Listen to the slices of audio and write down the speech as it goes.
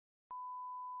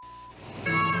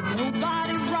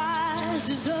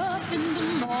rises up in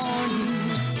the morning,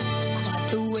 quite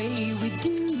the way we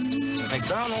do.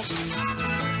 McDonald's.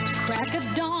 Crack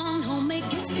of dawn, homemade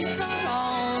biscuits are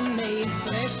on, made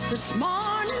fresh this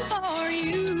morning for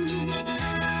you.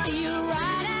 Feel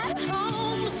right at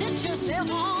home, sit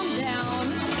yourself on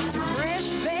down. Fresh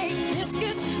baked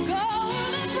biscuits,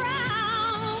 golden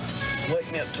brown.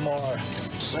 Wake me up tomorrow.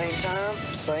 Same time,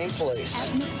 same place.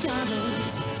 At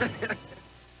McDonald's.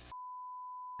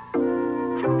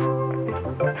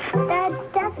 Dad,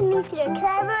 Stephanie's here. Can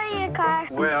I borrow your car?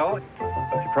 Well,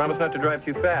 you promise not to drive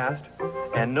too fast,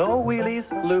 and no wheelies,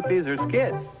 loopies, or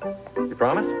skids. You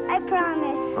promise? I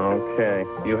promise. Okay.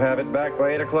 You have it back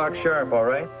by 8 o'clock sharp, all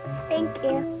right? Thank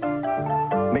you.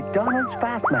 McDonald's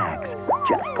Fast Max.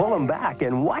 Just pull them back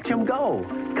and watch them go.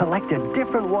 Collect a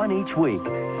different one each week.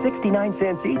 69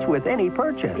 cents each with any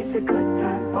purchase. It's a good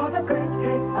time for the great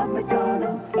taste of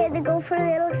McDonald's. Here to go for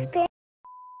a little spin.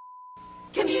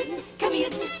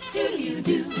 Commuting,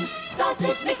 do-you-do.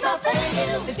 Sausage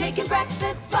McMuffin. They're taking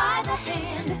breakfast by the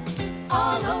hand.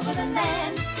 All over the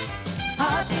land.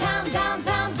 Uptown,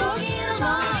 downtown, boogieing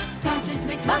along. Sausage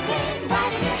McMuffin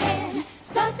right in your hand.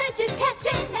 Sausage is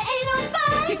catching the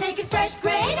 805. You're taking fresh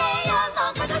grade A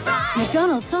along for the ride.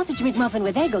 McDonald's Sausage McMuffin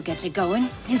with egg will get you going.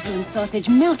 Sizzling sausage,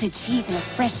 melted cheese, and a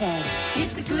fresh egg.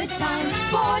 It's a good time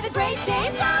for the great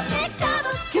taste of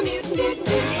McDonald's. Commuting,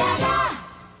 do-ya-da.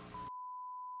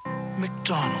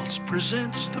 McDonald's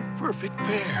presents the perfect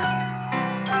pair.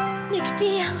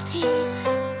 McDLT.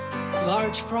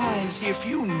 Large fries. If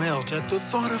you melt at the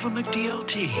thought of a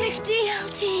McDLT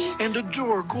McDLT. and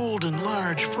adore golden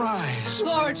large fries,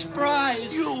 Large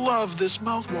fries. you'll love this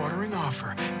mouth-watering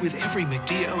offer. With every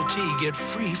McDLT, get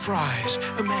free fries.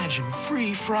 Imagine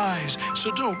free fries.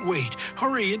 So don't wait.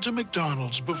 Hurry into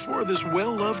McDonald's before this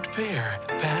well-loved pair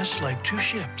pass like two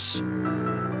ships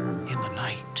in the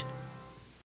night.